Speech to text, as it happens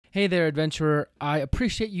Hey there, adventurer. I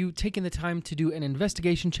appreciate you taking the time to do an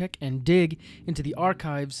investigation check and dig into the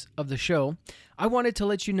archives of the show. I wanted to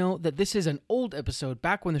let you know that this is an old episode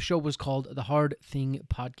back when the show was called The Hard Thing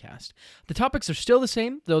Podcast. The topics are still the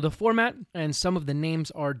same, though the format and some of the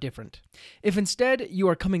names are different. If instead you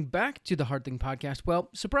are coming back to The Hard Thing Podcast, well,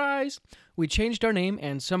 surprise! We changed our name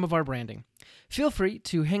and some of our branding. Feel free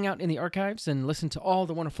to hang out in the archives and listen to all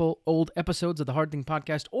the wonderful old episodes of The Hard Thing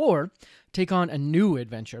Podcast, or take on a new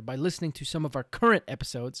adventure by listening to some of our current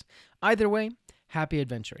episodes. Either way, happy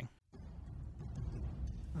adventuring.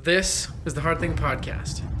 This is The Hard Thing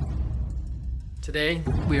Podcast. Today,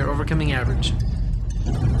 we are overcoming average.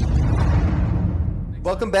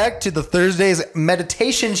 Welcome back to the Thursdays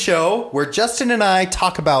meditation show where Justin and I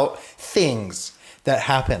talk about things that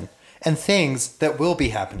happen and things that will be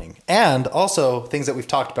happening, and also things that we've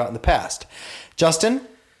talked about in the past. Justin,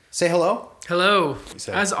 say hello. Hello.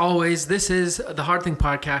 As always, this is the Hard Thing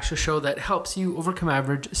Podcast, a show that helps you overcome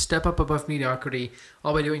average, step up above mediocrity,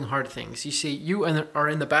 all by doing hard things. You see, you are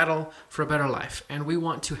in the battle for a better life, and we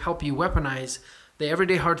want to help you weaponize the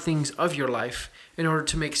everyday hard things of your life in order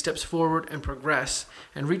to make steps forward and progress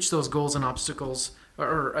and reach those goals and obstacles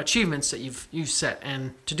or achievements that you've set.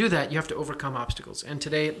 And to do that, you have to overcome obstacles. And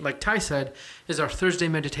today, like Ty said, is our Thursday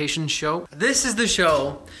meditation show. This is the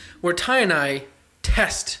show where Ty and I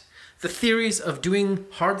test the theories of doing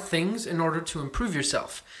hard things in order to improve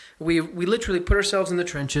yourself. We literally put ourselves in the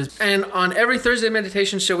trenches. And on every Thursday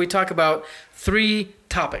meditation show, we talk about 3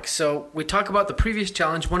 topics. So we talk about the previous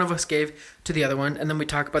challenge one of us gave to the other one, and then we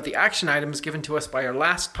talk about the action items given to us by our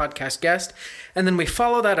last podcast guest, and then we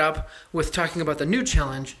follow that up with talking about the new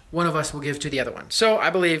challenge one of us will give to the other one. So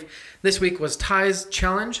I believe this week was Ty's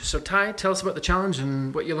challenge. So Ty, tell us about the challenge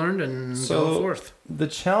and what you learned, and go forth. The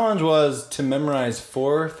challenge was to memorize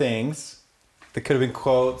 4 things. They could have been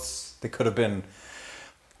quotes. They could have been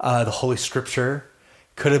the Holy Scripture.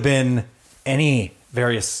 Could have been any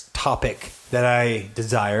various topic that I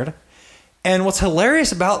desired. And what's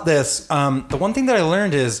hilarious about this, the one thing that I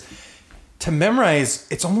learned is to memorize,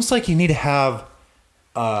 it's almost like you need to have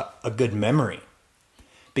a good memory.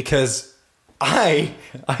 Because I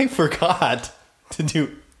forgot to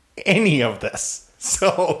do any of this.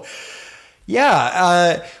 So,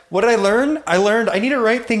 yeah, what did I learn? I learned I need to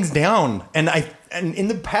write things down. And in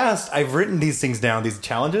the past, I've written these things down, these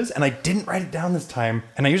challenges, and I didn't write it down this time.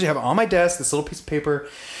 And I usually have it on my desk, this little piece of paper.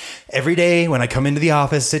 Every day when I come into the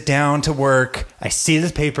office, sit down to work, I see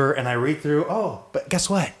this paper and I read through, but guess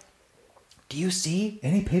what? Do you see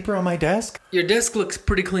any paper on my desk? Your desk looks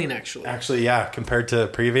pretty clean, actually. Actually, yeah, compared to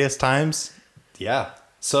previous times, yeah.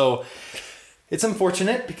 So it's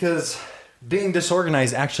unfortunate because being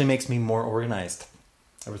disorganized actually makes me more organized.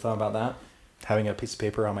 Ever thought about that? Having a piece of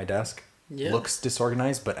paper on my desk looks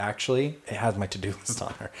disorganized, but actually it has my to-do list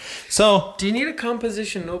on there. So, do you need a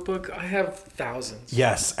composition notebook? I have thousands.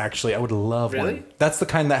 Yes, actually, I would love one. That's the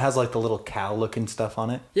kind that has like the little cow-looking stuff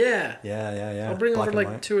on it. Yeah. Yeah. I'll bring over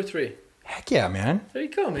like 2 or 3. Heck yeah, man. There you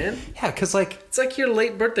go, man. Yeah, because like... it's like your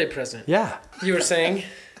late birthday present. Yeah. You were saying...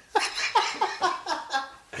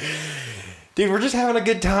 Dude, we're just having a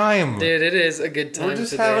good time. Dude, it is a good time. We're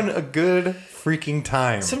just having a good freaking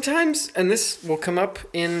time. Sometimes, and this will come up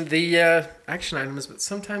in the action items, but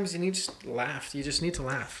sometimes you need to laugh. You just need to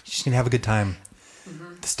laugh. You just need to have a good time.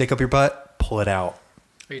 Mm-hmm. Stick up your butt, pull it out.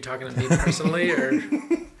 Are you talking to me personally, or?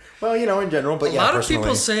 Well, in general, but a lot of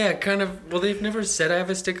people say I kind of. Well, they've never said I have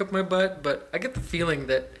a stick up my butt, but I get the feeling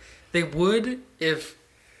that they would if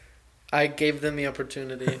I gave them the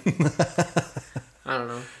opportunity. I don't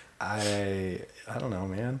know. I don't know,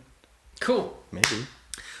 man. Cool. Maybe.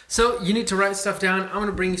 So you need to write stuff down. I'm going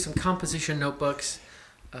to bring you some composition notebooks,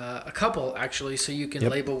 a couple actually, so you can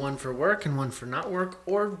label one for work and one for not work,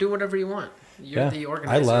 or do whatever you want. You're the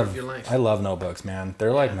organizer of your life. I love notebooks, man.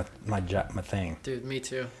 They're like my thing. Dude, me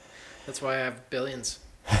too. That's why I have billions.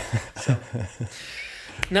 So.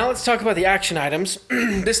 Now let's talk about the action items.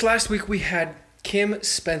 This last week we had Kim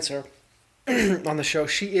Spencer on the show.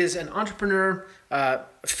 She is an entrepreneur,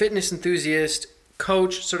 fitness enthusiast,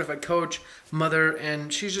 coach, certified coach, mother,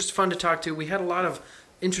 and she's just fun to talk to. We had a lot of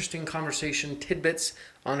interesting conversation tidbits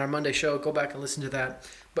on our Monday show. Go back and listen to that.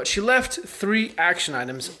 But she left 3 action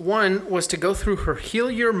items. One was to go through her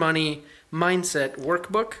Heal Your Money Mindset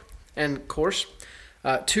workbook and course.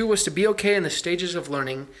 2 was to be okay in the stages of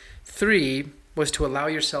learning. 3 was to allow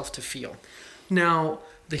yourself to feel. Now,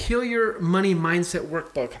 the Heal Your Money Mindset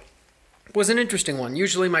workbook was an interesting one.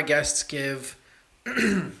 Usually my guests give,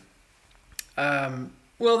 they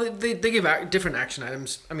give different action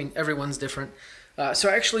items. I mean, everyone's different. So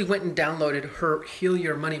I actually went and downloaded her Heal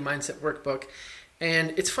Your Money Mindset workbook,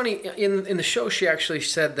 And it's funny, in the show, she actually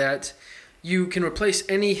said that you can replace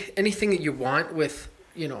anything that you want with,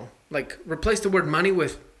 like replace the word money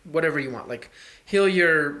with whatever you want. Like heal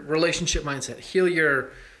your relationship mindset, heal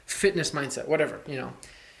your fitness mindset, whatever,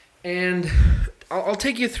 And I'll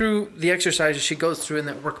take you through the exercises she goes through in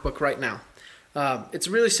that workbook right now. It's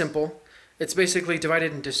really simple. It's basically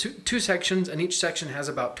divided into two sections, and each section has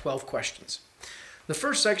about 12 questions. The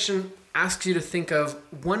first section asks you to think of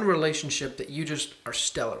one relationship that you just are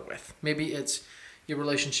stellar with. Maybe it's your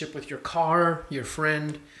relationship with your car, your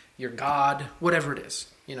friend, your God, whatever it is,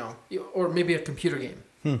 or maybe a computer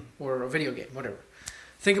game or a video game, whatever.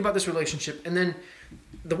 Think about this relationship, and then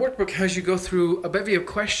the workbook has you go through a bevy of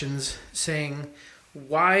questions saying,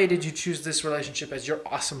 why did you choose this relationship as your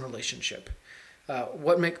awesome relationship?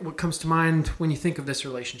 What comes to mind when you think of this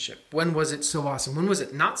relationship? When was it so awesome? When was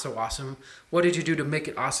it not so awesome? What did you do to make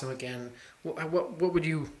it awesome again? What would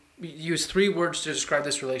you use 3 words to describe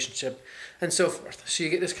this relationship, and so forth? So you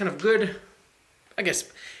get this kind of good, I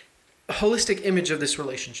guess, holistic image of this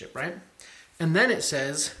relationship, right? And then it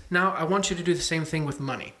says, now I want you to do the same thing with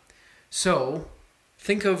money. So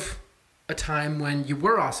think of a time when you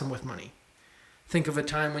were awesome with money. Think of a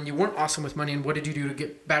time when you weren't awesome with money, and what did you do to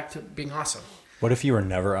get back to being awesome? What if you were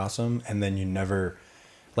never awesome, and then you never,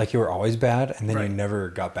 like you were always bad, and then Right. you never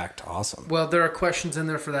got back to awesome? Well, there are questions in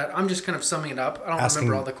there for that. I'm just kind of summing it up. I don't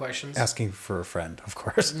remember all the questions. Asking for a friend, of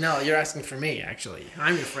course. No, you're asking for me, actually.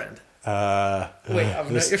 I'm your friend. Wait,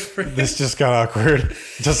 I'm this, not your friend. This just got awkward.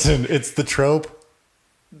 Justin, it's the trope.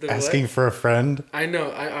 The Asking what? for a friend. I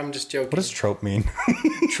know. I'm just joking. What does trope mean?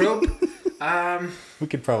 Trope? We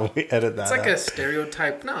could probably edit that It's like out. a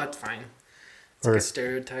stereotype. No, it's fine. It's Or- like a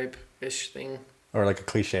stereotype-ish thing. Or like a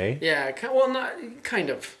cliche. Yeah, well, not kind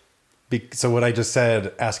of. So what I just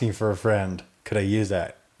said, asking for a friend, could I use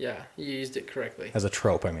that Yeah, you used it correctly. as a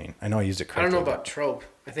trope? I mean, I know I used it I correctly. don't know about trope.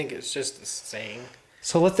 I think it's just a saying.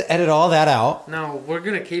 So let's edit all that out. No, we're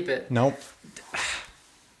gonna keep it. Nope.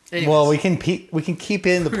 Anyways, Well, we can keep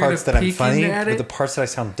in the We're parts gonna that I'm peek funny, in at but it? the parts that I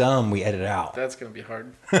sound dumb, we edit out. that's gonna be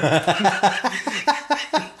hard.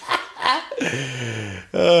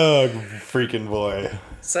 Oh, freaking boy.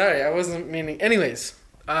 Sorry, I wasn't meaning. Anyways,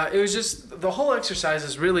 it was just the whole exercise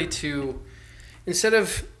is really to, instead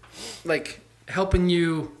of like helping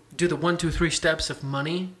you do the 1, 2, 3 steps of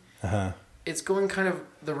money, it's going kind of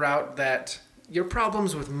the route that your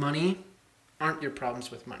problems with money aren't your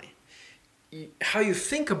problems with money. How you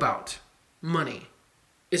think about money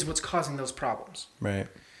is what's causing those problems. Right.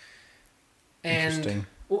 And Interesting.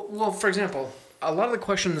 well, for example, a lot of the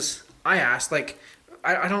questions I asked, like,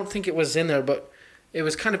 I don't think it was in there, but it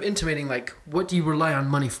was kind of intimating, like, what do you rely on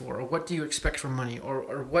money for, or what do you expect from money,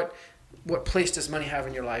 or what place does money have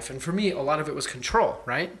in your life? And for me, a lot of it was control,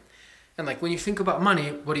 right? And like when you think about money,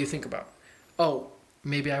 what do you think about? Oh,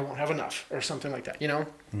 maybe I won't have enough, or something like that,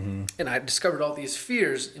 Mm-hmm. And I discovered all these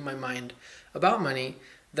fears in my mind about money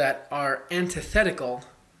that are antithetical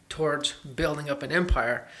towards building up an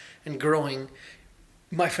empire and growing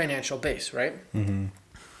my financial base, right? Mm-hmm.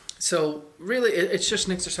 So really, it's just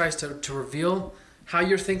an exercise to reveal how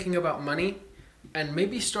you're thinking about money and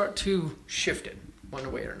maybe start to shift it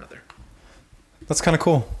one way or another. That's kind of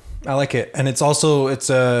cool. I like it. And it's also,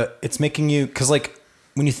 it's making you, cause like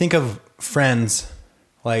when you think of friends,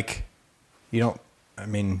 like you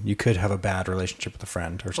could have a bad relationship with a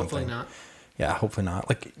friend or something. Hopefully not. Yeah, hopefully not.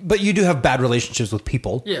 Like, but you do have bad relationships with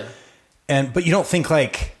people. Yeah. But you don't think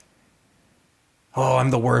like, oh,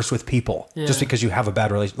 I'm the worst with people just because you have a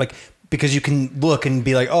bad relationship. Like, because you can look and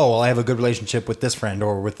be like, oh, well, I have a good relationship with this friend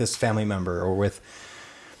or with this family member or with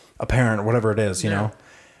a parent or whatever it is, you know?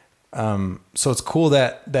 So it's cool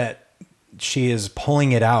that she is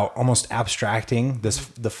pulling it out, almost abstracting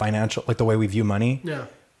the financial, like the way we view money. Yeah.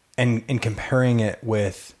 And comparing it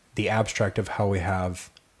with the abstract of how we have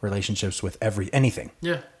relationships with anything.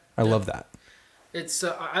 Yeah. I love that. It's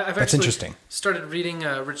I've That's actually interesting. started reading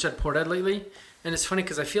Rich Dad Poor Dad lately, and it's funny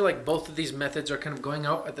because I feel like both of these methods are kind of going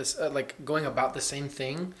out at this going about the same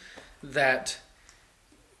thing, that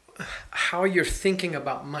how you're thinking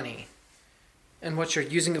about money and what you're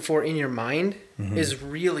using it for in your mind is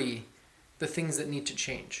really the things that need to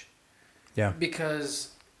change. Yeah. Because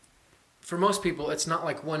for most people, it's not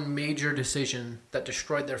like one major decision that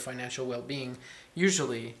destroyed their financial well-being.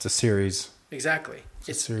 Usually, It's a series. exactly. It's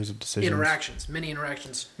a series of decisions. Interactions, many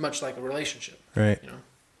interactions, much like a relationship. Right.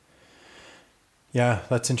 Yeah,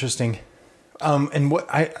 that's interesting. And what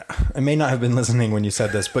I may not have been listening when you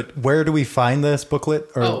said this, but where do we find this booklet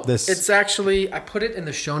or this? It's actually, I put it in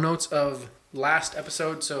the show notes of last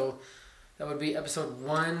episode, so that would be episode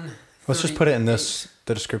 1. Let's just put it in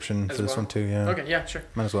the description for this one too. Yeah. Okay. Yeah. Sure.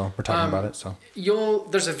 Might as well. We're talking about it, so.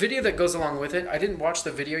 There's a video that goes along with it. I didn't watch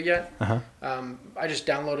the video yet. I just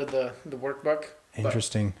downloaded the workbook.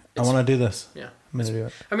 Interesting. I want to do this. Yeah. I'm gonna do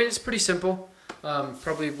it. I mean, it's pretty simple.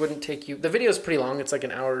 Probably wouldn't take you. The video is pretty long. It's like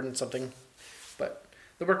an hour and something, but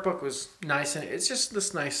the workbook was nice, and it's just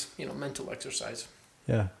this nice, mental exercise.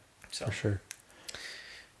 Yeah. So. For sure.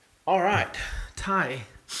 All right, Ty,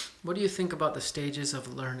 what do you think about the stages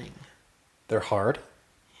of learning? They're hard.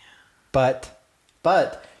 Yeah.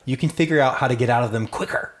 But you can figure out how to get out of them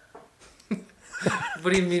quicker.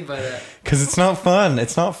 What do you mean by that? Because it's not fun.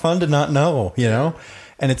 It's not fun to not know,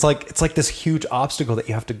 And it's like this huge obstacle that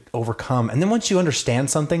you have to overcome. And then once you understand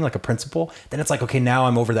something like a principle, then it's like, okay, now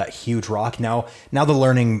I'm over that huge rock. Now the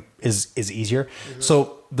learning is easier. Mm-hmm.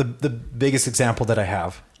 So the biggest example that I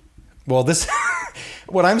have, well, this,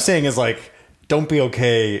 what I'm saying is like, don't be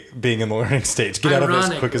okay being in the learning stage. Get out of it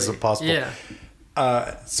as quick as possible. Yeah.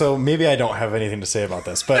 So maybe I don't have anything to say about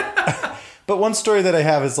this, but but one story that I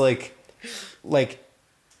have is like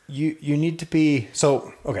you need to be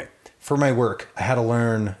okay. For my work, I had to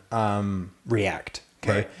learn React.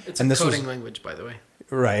 Okay, right. It's a coding language, by the way.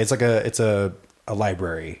 Right. It's like it's a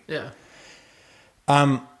library. Yeah.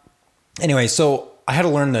 Anyway, so I had to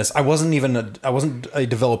learn this. I wasn't a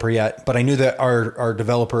developer yet, but I knew that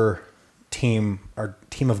our team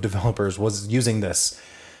of developers was using this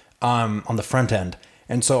on the front end,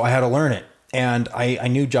 and so I had to learn it. And I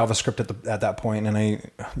knew JavaScript at that point, and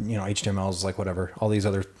HTML is like whatever, all these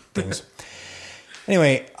other things.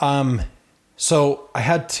 Anyway, so I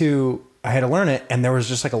had to learn it, and there was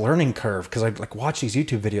just like a learning curve because I'd like watch these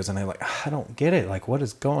YouTube videos, and I don't get it. Like, what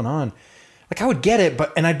is going on? Like, I would get it,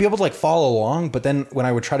 and I'd be able to like follow along, but then when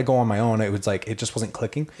I would try to go on my own, it was like it just wasn't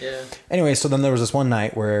clicking. Yeah. Anyway, so then there was this one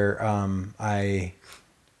night where I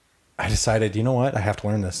decided, you know what, I have to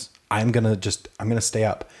learn this. I'm gonna stay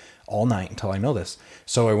up all night until I know this.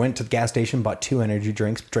 So I went to the gas station, bought 2 energy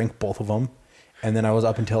drinks, drank both of them. And then I was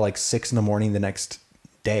up until like 6 a.m. the next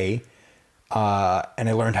day. And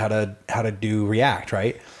I learned how to do React.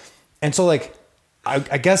 Right. And so like,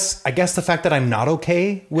 I guess the fact that I'm not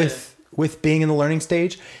okay with being in the learning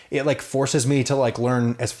stage, it like forces me to like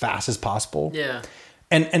learn as fast as possible. Yeah.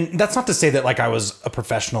 And that's not to say that like I was a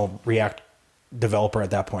professional React developer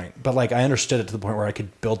at that point, but like I understood it to the point where I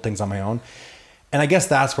could build things on my own. And I guess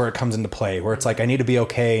that's where it comes into play, where it's like I need to be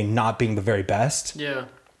okay not being the very best. Yeah.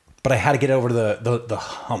 But I had to get over the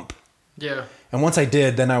hump. Yeah. And once I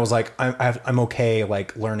did, then I was like, I'm okay,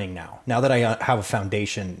 like learning now. Now that I have a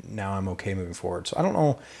foundation, now I'm okay moving forward. So I don't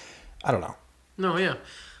know. No, yeah.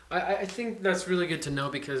 I think that's really good to know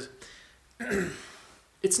because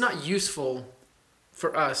it's not useful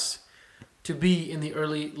for us to be in the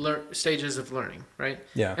early stages of learning, right?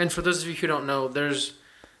 Yeah. And for those of you who don't know, there's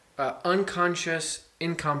unconscious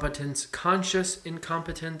incompetence, conscious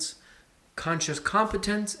incompetence, conscious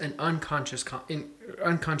competence, and unconscious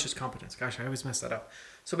competence. Gosh, I always mess that up.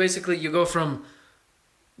 So basically, you go from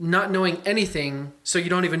not knowing anything, so you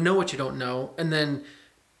don't even know what you don't know, and then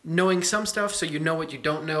knowing some stuff, so you know what you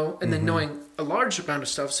don't know, and then knowing a large amount of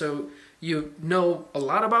stuff, so you know a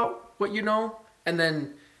lot about what you know, and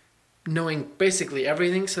then knowing basically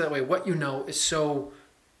everything, so that way what you know is so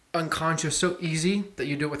unconscious, so easy that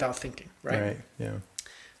you do it without thinking, right? Right. Yeah.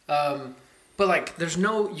 But like, there's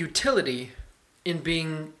no utility in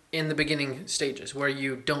being in the beginning stages where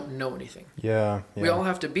you don't know anything. Yeah. We all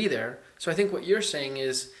have to be there. So I think what you're saying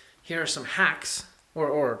is, here are some hacks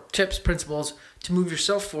or tips, principles to move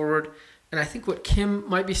yourself forward. And I think what Kim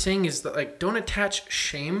might be saying is that like, don't attach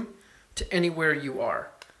shame to anywhere you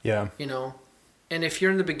are. Yeah. And if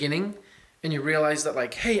you're in the beginning and you realize that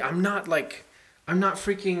like, hey, I'm not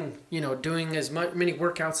freaking, doing as many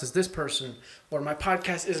workouts as this person, or my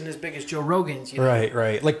podcast isn't as big as Joe Rogan's.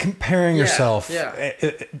 Right. Like comparing yourself. Yeah.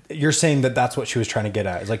 You're saying that that's what she was trying to get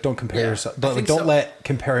at. Is like, don't compare yourself. Don't let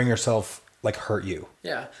comparing yourself like hurt you.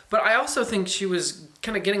 Yeah. But I also think she was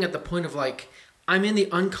kind of getting at the point of like, I'm in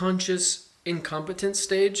the unconscious incompetence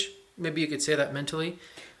stage. Maybe you could say that mentally.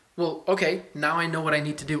 Well, okay, now I know what I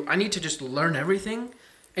need to do. I need to just learn everything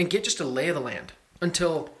and get just a lay of the land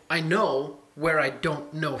until I know where I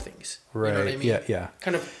don't know things. Right. You know what I mean? Yeah.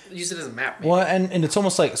 Kind of use it as a map. Maybe. Well, and it's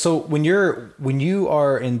almost like, so when you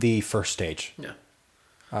are in the first stage.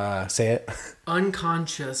 Yeah. Say it.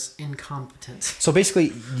 Unconscious incompetence. So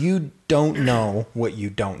basically, you don't know what you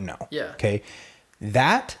don't know. Yeah. Okay.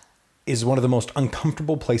 That is one of the most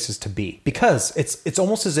uncomfortable places to be, because it's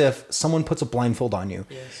almost as if someone puts a blindfold on you,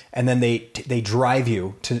 yes, and then they drive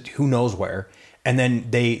you to who knows where. And then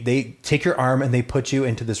they take your arm and they put you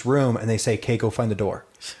into this room and they say, okay, go find the door.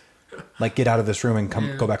 Like, get out of this room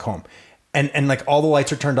and go back home. And like all the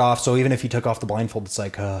lights are turned off. So even if you took off the blindfold, it's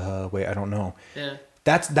like, wait, I don't know. Yeah.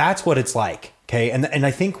 That's what it's like. Okay. And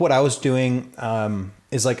I think what I was doing,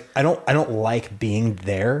 is like, I don't like being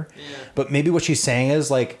there, but maybe what she's saying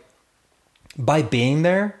is like, by being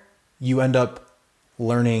there, you end up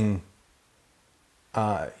learning,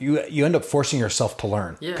 you end up forcing yourself to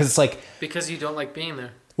learn. Yeah. Cause it's like, because you don't like being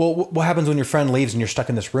there. well, what happens when your friend leaves and you're stuck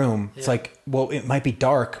in this room? It's like, well, it might be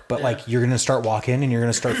dark, but like you're going to start walking and you're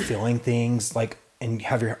going to start feeling things like, and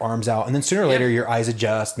have your arms out. And then sooner or later your eyes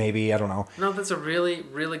adjust. Maybe, I don't know. No, that's a really,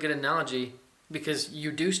 really good analogy, because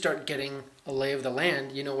you do start getting a lay of the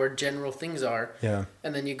land, you know, where general things are. Yeah.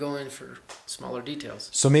 And then you go in for smaller details.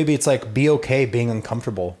 So maybe it's like, be okay being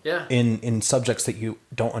uncomfortable Yeah. in subjects that you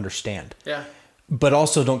don't understand. Yeah. But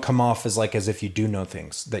also don't come off as if you do know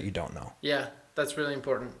things that you don't know. Yeah, that's really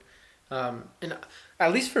important. And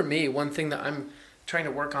at least for me, one thing that I'm trying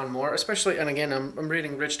to work on more, especially, and again, I'm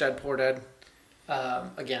reading Rich Dad Poor Dad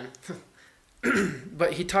again.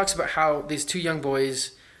 But he talks about how these two young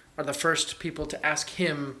boys are the first people to ask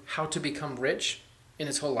him how to become rich in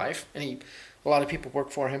his whole life. And a lot of people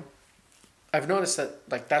work for him. I've noticed that,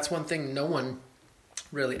 like, that's one thing no one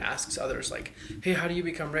really asks others. Like, hey, how do you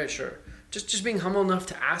become rich? Or just being humble enough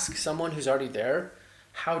to ask someone who's already there,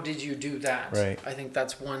 how did you do that? Right. I think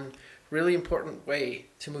that's one really important way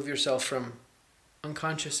to move yourself from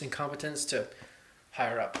unconscious incompetence to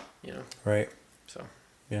higher up, you know? Right. So.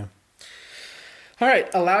 Yeah. All right.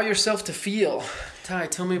 Allow yourself to feel. Ty,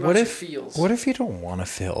 tell me about your feels. What if you don't want to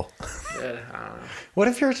feel? Yeah, I don't know. What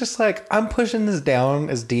if you're just like, I'm pushing this down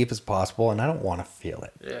as deep as possible and I don't want to feel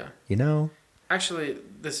it? Yeah. You know? Actually,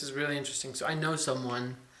 this is really interesting. So I know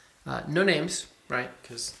someone, no names, right?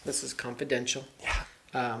 Because this is confidential.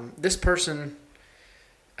 Yeah. This person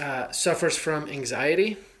suffers from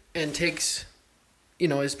anxiety and takes,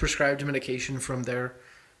 is prescribed medication from their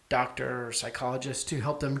doctor or psychologist to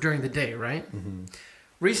help them during the day, right? Mm-hmm.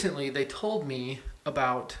 Recently, they told me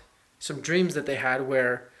about some dreams that they had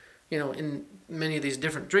where, in many of these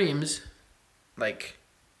different dreams, like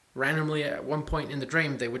randomly at one point in the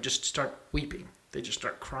dream, they would just start weeping. They just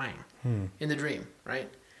start crying in the dream,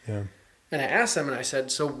 right? Yeah. And I asked them and I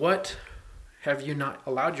said, so what have you not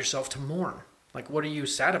allowed yourself to mourn? Like, what are you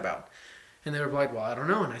sad about? And they were like, well, I don't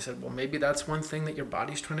know. And I said, well, maybe that's one thing that your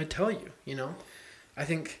body's trying to tell you, I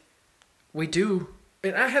think we do.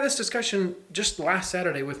 And I had this discussion just last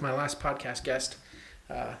Saturday with my last podcast guest,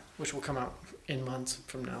 which will come out in months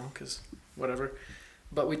from now, because whatever.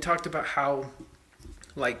 But we talked about how,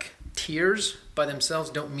 like, tears by themselves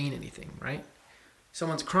don't mean anything, right?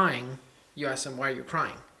 Someone's crying, you ask them, why are you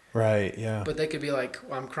crying? Right, yeah. But they could be like,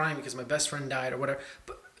 well, I'm crying because my best friend died or whatever.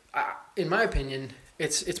 But in my opinion,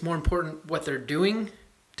 it's more important what they're doing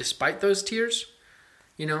despite those tears.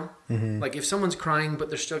 Like if someone's crying, but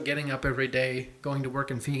they're still getting up every day, going to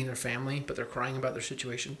work and feeding their family, but they're crying about their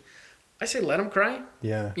situation, I say let them cry.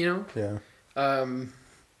 Yeah. Yeah.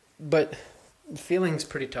 But feeling's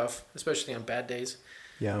pretty tough, especially on bad days.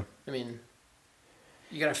 Yeah. I mean,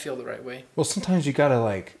 you gotta feel the right way. Well, sometimes you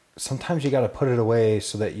gotta put it away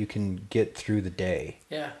so that you can get through the day.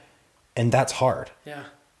 Yeah. And that's hard. Yeah.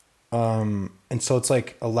 And so it's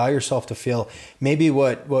like, allow yourself to feel. Maybe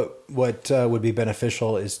what would be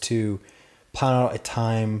beneficial is to plan out a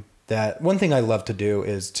time that, one thing I love to do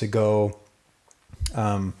is to go,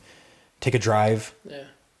 take a drive. Yeah.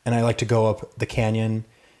 And I like to go up the canyon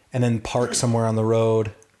and then park somewhere on the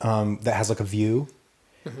road, that has like a view,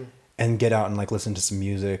 and get out and like listen to some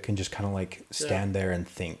music and just kind of like stand there and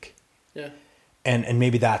think. Yeah. And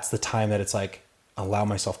maybe that's the time that it's like, allow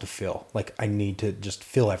myself to feel. Like I need to just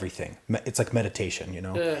feel everything. It's like meditation,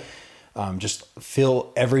 Yeah. Just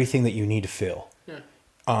feel everything that you need to feel. Yeah.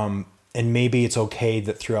 And maybe it's okay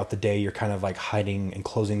that throughout the day you're kind of like hiding and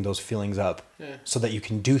closing those feelings up, so that you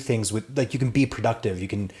can do things with, like, you can be productive. You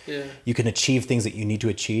can achieve things that you need to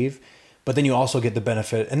achieve, but then you also get the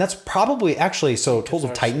benefit. And that's probably actually, so Tools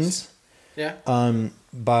of Titans. Yeah.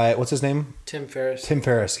 By, what's his name? Tim Ferriss. Tim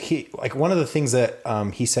Ferriss. He, like, one of the things that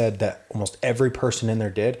he said that almost every person in there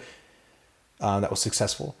did, that was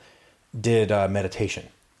successful, did meditation.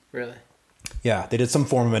 Really? Yeah, they did some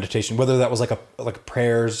form of meditation, whether that was like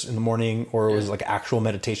prayers in the morning or it was like actual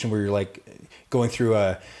meditation where you're like going through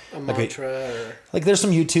a mantra. Like there's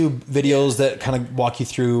some YouTube videos that kind of walk you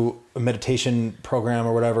through a meditation program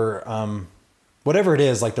or whatever. Whatever it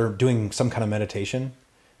is, like they're doing some kind of meditation.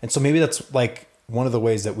 And so maybe that's like one of the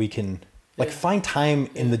ways that we can like find time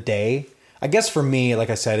in the day. I guess for me, like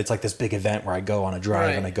I said, it's like this big event where I go on a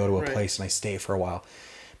drive and I go to a place and I stay for a while.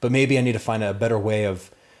 But maybe I need to find a better way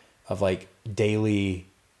of like daily,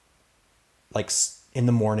 like in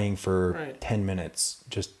the morning for Right. 10 minutes,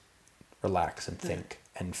 just relax and think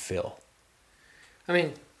and feel. I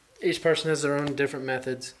mean, each person has their own different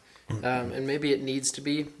methods, and maybe it needs to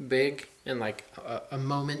be big and like a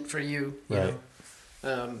moment for you. You Right.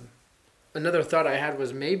 know? Another thought I had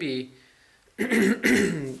was maybe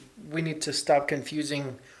we need to stop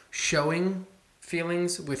confusing showing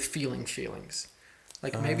feelings with feeling feelings.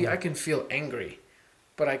 Like maybe I can feel angry,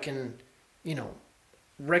 but I can, you know,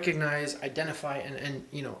 recognize, identify, and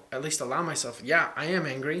you know, at least allow myself, yeah, I am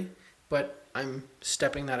angry, but I'm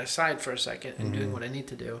stepping that aside for a second and doing what I need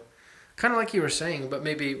to do. Kind of like you were saying, but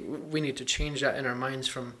maybe we need to change that in our minds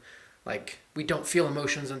from like we don't feel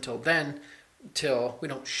emotions until then till we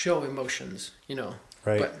don't show emotions, you know.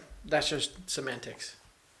 Right. But that's just semantics.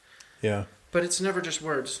 Yeah. But it's never just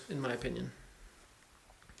words, in my opinion.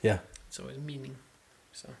 Yeah. It's always meaning.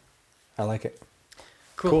 So I like it.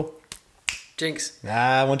 cool. Jinx.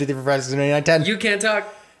 1, 2, 3, 4, 5, 6, 7, 8, 9, 10. You can't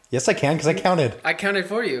talk. Yes, I can because I counted. I counted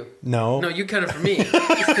for you. No. No, you counted for me.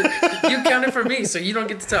 You counted for me, so you don't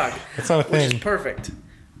get to talk. That's not a Which thing. is perfect.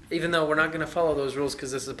 Even though we're not going to follow those rules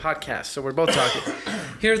because this is a podcast, so we're both talking.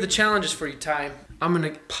 Here are the challenges for you, Ty. I'm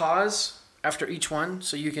going to pause after each one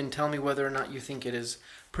so you can tell me whether or not you think it is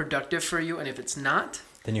productive for you. And if it's not,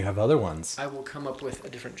 Then you have other ones. I will come up with a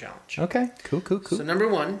different challenge. Okay. Cool. So number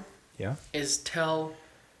 1 Yeah. is tell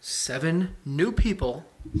 7 new people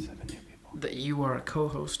 7 new people. that you are a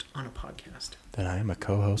co-host on a podcast. Then I am a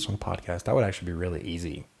co-host on a podcast. That would actually be really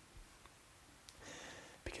easy.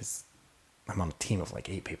 Because I'm on a team of like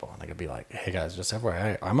 8 people. And I could be like, hey guys, just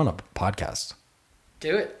FYI, I'm on a podcast.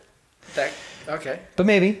 Do it. Okay. But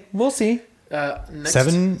maybe. We'll see. Next,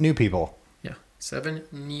 7 new people. Yeah, 7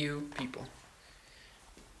 new people.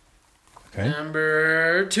 Okay.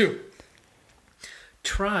 Number 2.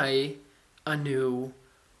 Try a new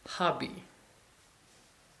hobby.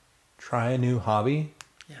 Try a new hobby.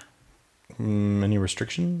 Yeah. Any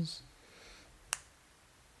restrictions?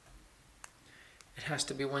 It has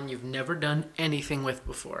to be one you've never done anything with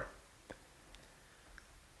before.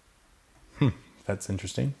 That's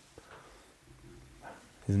interesting.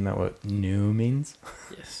 Isn't that what new means?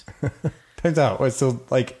 Yes. Turns out it's still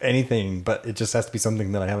like anything, but it just has to be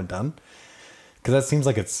something that I haven't done. Because that seems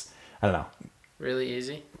like it's, I don't know. Really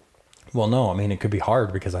easy. Well, no, I mean, it could be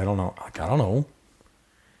hard because I don't know. Like, I don't know.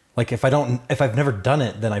 Like if I've never done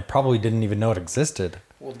it, then I probably didn't even know it existed.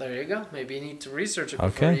 Well, there you go. Maybe you need to research it before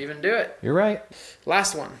Okay. you even do it. You're right.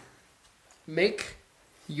 Last one. Make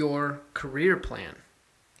your career plan.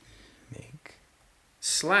 Make.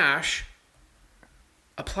 /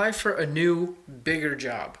 apply for a new, bigger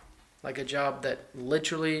job. Like a job that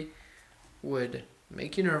literally would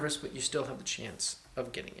make you nervous, but you still have the chance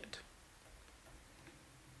of getting it.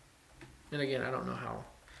 And again, I don't know how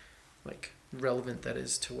like relevant that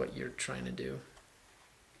is to what you're trying to do.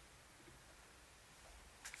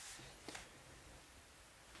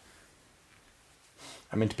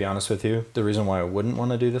 I mean, to be honest with you, the reason why I wouldn't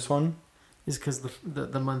want to do this one, Is because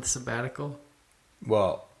the month sabbatical?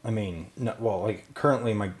 well, I mean, no, well, like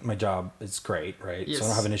currently my job is great, right? So I Yes.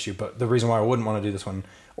 don't have an issue. But the reason why I wouldn't want to do this one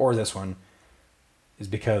or this one is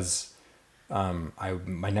because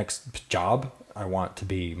my next job, I want to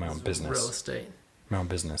be my own business. Real estate. My own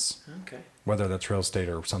business. Okay. Whether that's real estate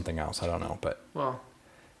or something else, I don't know. But Well,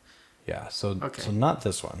 yeah, so Okay. so not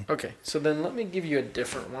this one. okay. So then let me give you a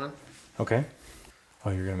different one. Okay. Oh,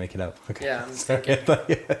 you're gonna make it up. Okay. Yeah, I'm Sorry.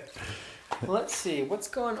 thinking. Let's see. What's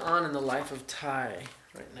going on in the life of Ty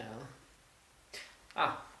right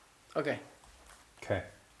now? Okay. Okay.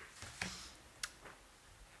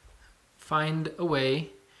 Find a way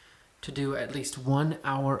to do at least 1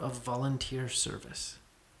 hour of volunteer service.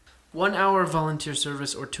 1 hour of volunteer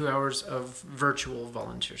service or 2 hours of virtual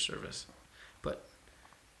volunteer service. But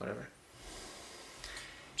whatever.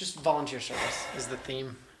 Just volunteer service is the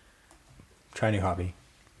theme. Try a new hobby.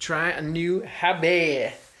 Try a new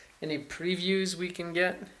hobby. Any previews we can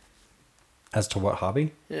get? As to what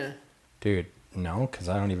hobby? Yeah. Dude, no, because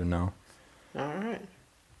I don't even know. All right.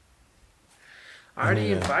 I already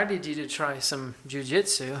Yeah. invited you to try some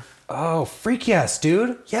jujitsu. Oh, freak yes,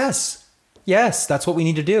 dude. Yes. Yes, that's what we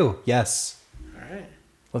need to do. Yes. All right.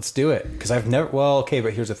 Let's do it. Because I've never, well, okay,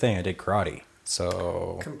 but here's the thing. I did karate.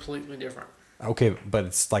 So, Completely different. okay, but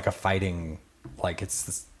it's like a fighting, like it's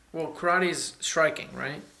this, Well, karate's striking,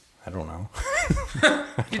 right? I don't know.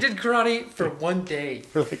 You did karate for 1 day.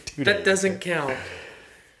 For like 2 days. That doesn't count.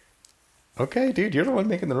 Okay, dude, you're the one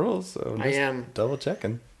making the rules. So I am. double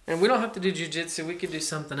checking. And we don't have to do jujitsu. We could do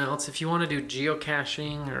something else. If you want to do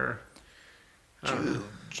geocaching or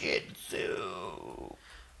Jiu-jitsu.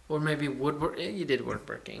 or maybe woodwork. You did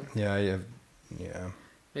woodworking. Yeah, yeah.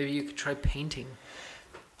 Maybe you could try painting.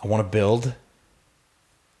 I want to build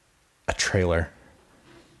a trailer.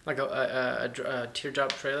 Like a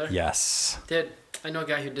teardrop trailer? Yes. I know a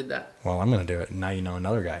guy who did that. Well, I'm going to do it. Now you know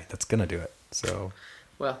another guy that's going to do it. So.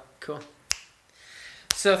 Well, cool.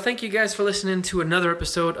 So thank you guys for listening to another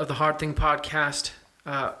episode of the Hard Thing Podcast.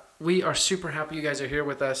 We are super happy you guys are here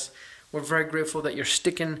with us. We're very grateful that you're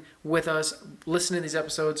sticking with us, listening to these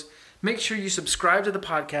episodes. Make sure you subscribe to the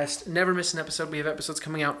podcast. Never miss an episode. We have episodes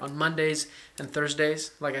coming out on Mondays and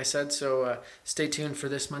Thursdays, like I said. So stay tuned for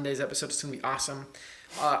this Monday's episode. It's going to be awesome.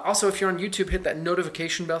 Also, if you're on YouTube, hit that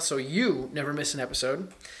notification bell so you never miss an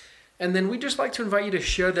episode. And then we'd just like to invite you to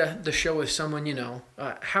share the show with someone you know.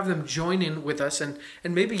 Have them join in with us, and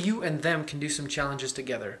maybe you and them can do some challenges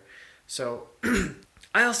together. So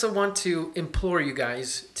I also want to implore you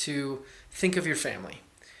guys to think of your family.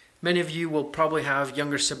 Many of you will probably have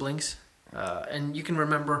younger siblings, and you can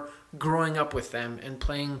remember growing up with them and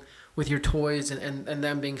playing with your toys and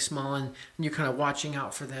them being small, and you kind of watching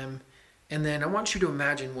out for them. And then I want you to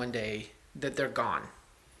imagine one day that they're gone,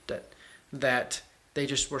 that they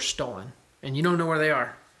just were stolen, and you don't know where they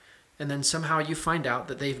are. And then somehow you find out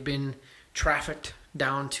that they've been trafficked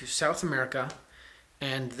down to South America,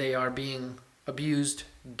 and they are being abused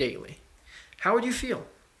daily. How would you feel?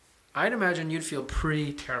 I'd imagine you'd feel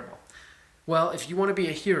pretty terrible. Well, if you want to be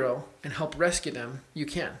a hero and help rescue them, you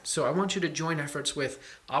can. So I want you to join efforts with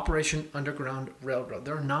Operation Underground Railroad.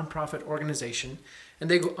 They're a nonprofit organization, and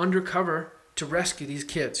they go undercover to rescue these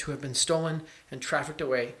kids who have been stolen and trafficked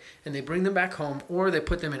away, and they bring them back home, or they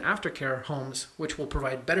put them in aftercare homes, which will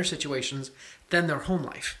provide better situations than their home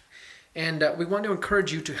life. And we want to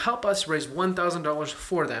encourage you to help us raise $1,000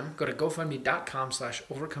 for them. Go to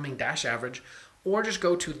gofundme.com/overcoming-average, or just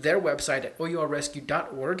go to their website at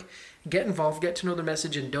ourrescue.org. Get involved, get to know the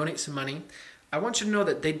message, and donate some money. I want you to know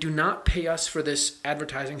that they do not pay us for this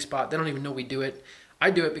advertising spot. They don't even know we do it. I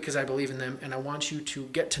do it because I believe in them, and I want you to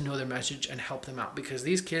get to know their message and help them out, because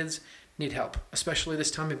these kids need help, especially this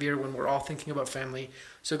time of year when we're all thinking about family.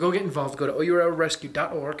 So go get involved. Go to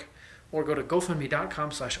ourrescue.org or go to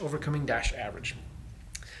gofundme.com/overcoming-average.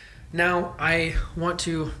 Now, I want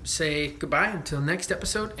to say goodbye until next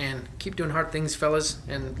episode, and keep doing hard things, fellas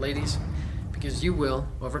and ladies, because you will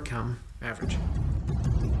overcome average.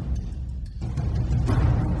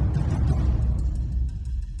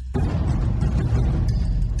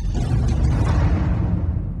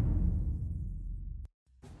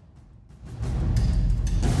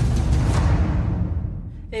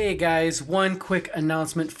 Hey guys, one quick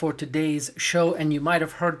announcement for today's show, and you might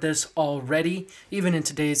have heard this already, even in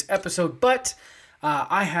today's episode, but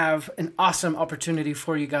I have an awesome opportunity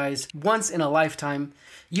for you guys. Once in a lifetime,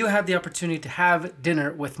 you have the opportunity to have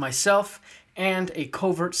dinner with myself and a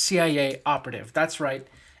covert CIA operative. That's right,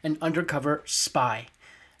 an undercover spy.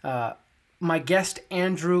 My guest,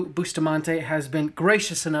 Andrew Bustamante, has been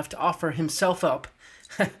gracious enough to offer himself up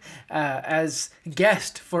as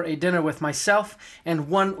guest for a dinner with myself and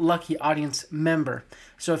one lucky audience member.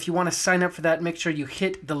 So if you want to sign up for that, make sure you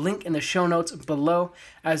hit the link in the show notes below.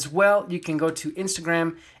 As well, you can go to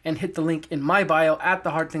Instagram and hit the link in my bio at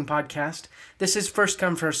The Hard Thing Podcast. This is first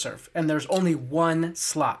come, first serve, and there's only one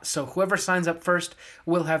slot. So whoever signs up first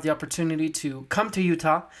will have the opportunity to come to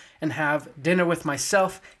Utah and have dinner with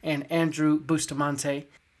myself and Andrew Bustamante.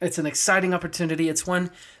 It's an exciting opportunity. It's one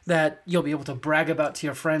that you'll be able to brag about to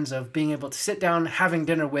your friends, of being able to sit down having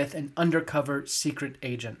dinner with an undercover secret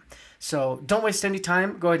agent. So don't waste any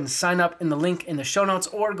time. Go ahead and sign up in the link in the show notes,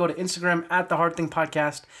 or go to Instagram at The Hard Thing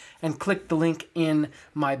Podcast and click the link in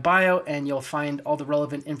my bio, and you'll find all the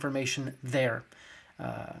relevant information there.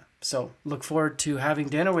 So look forward to having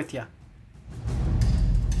dinner with you.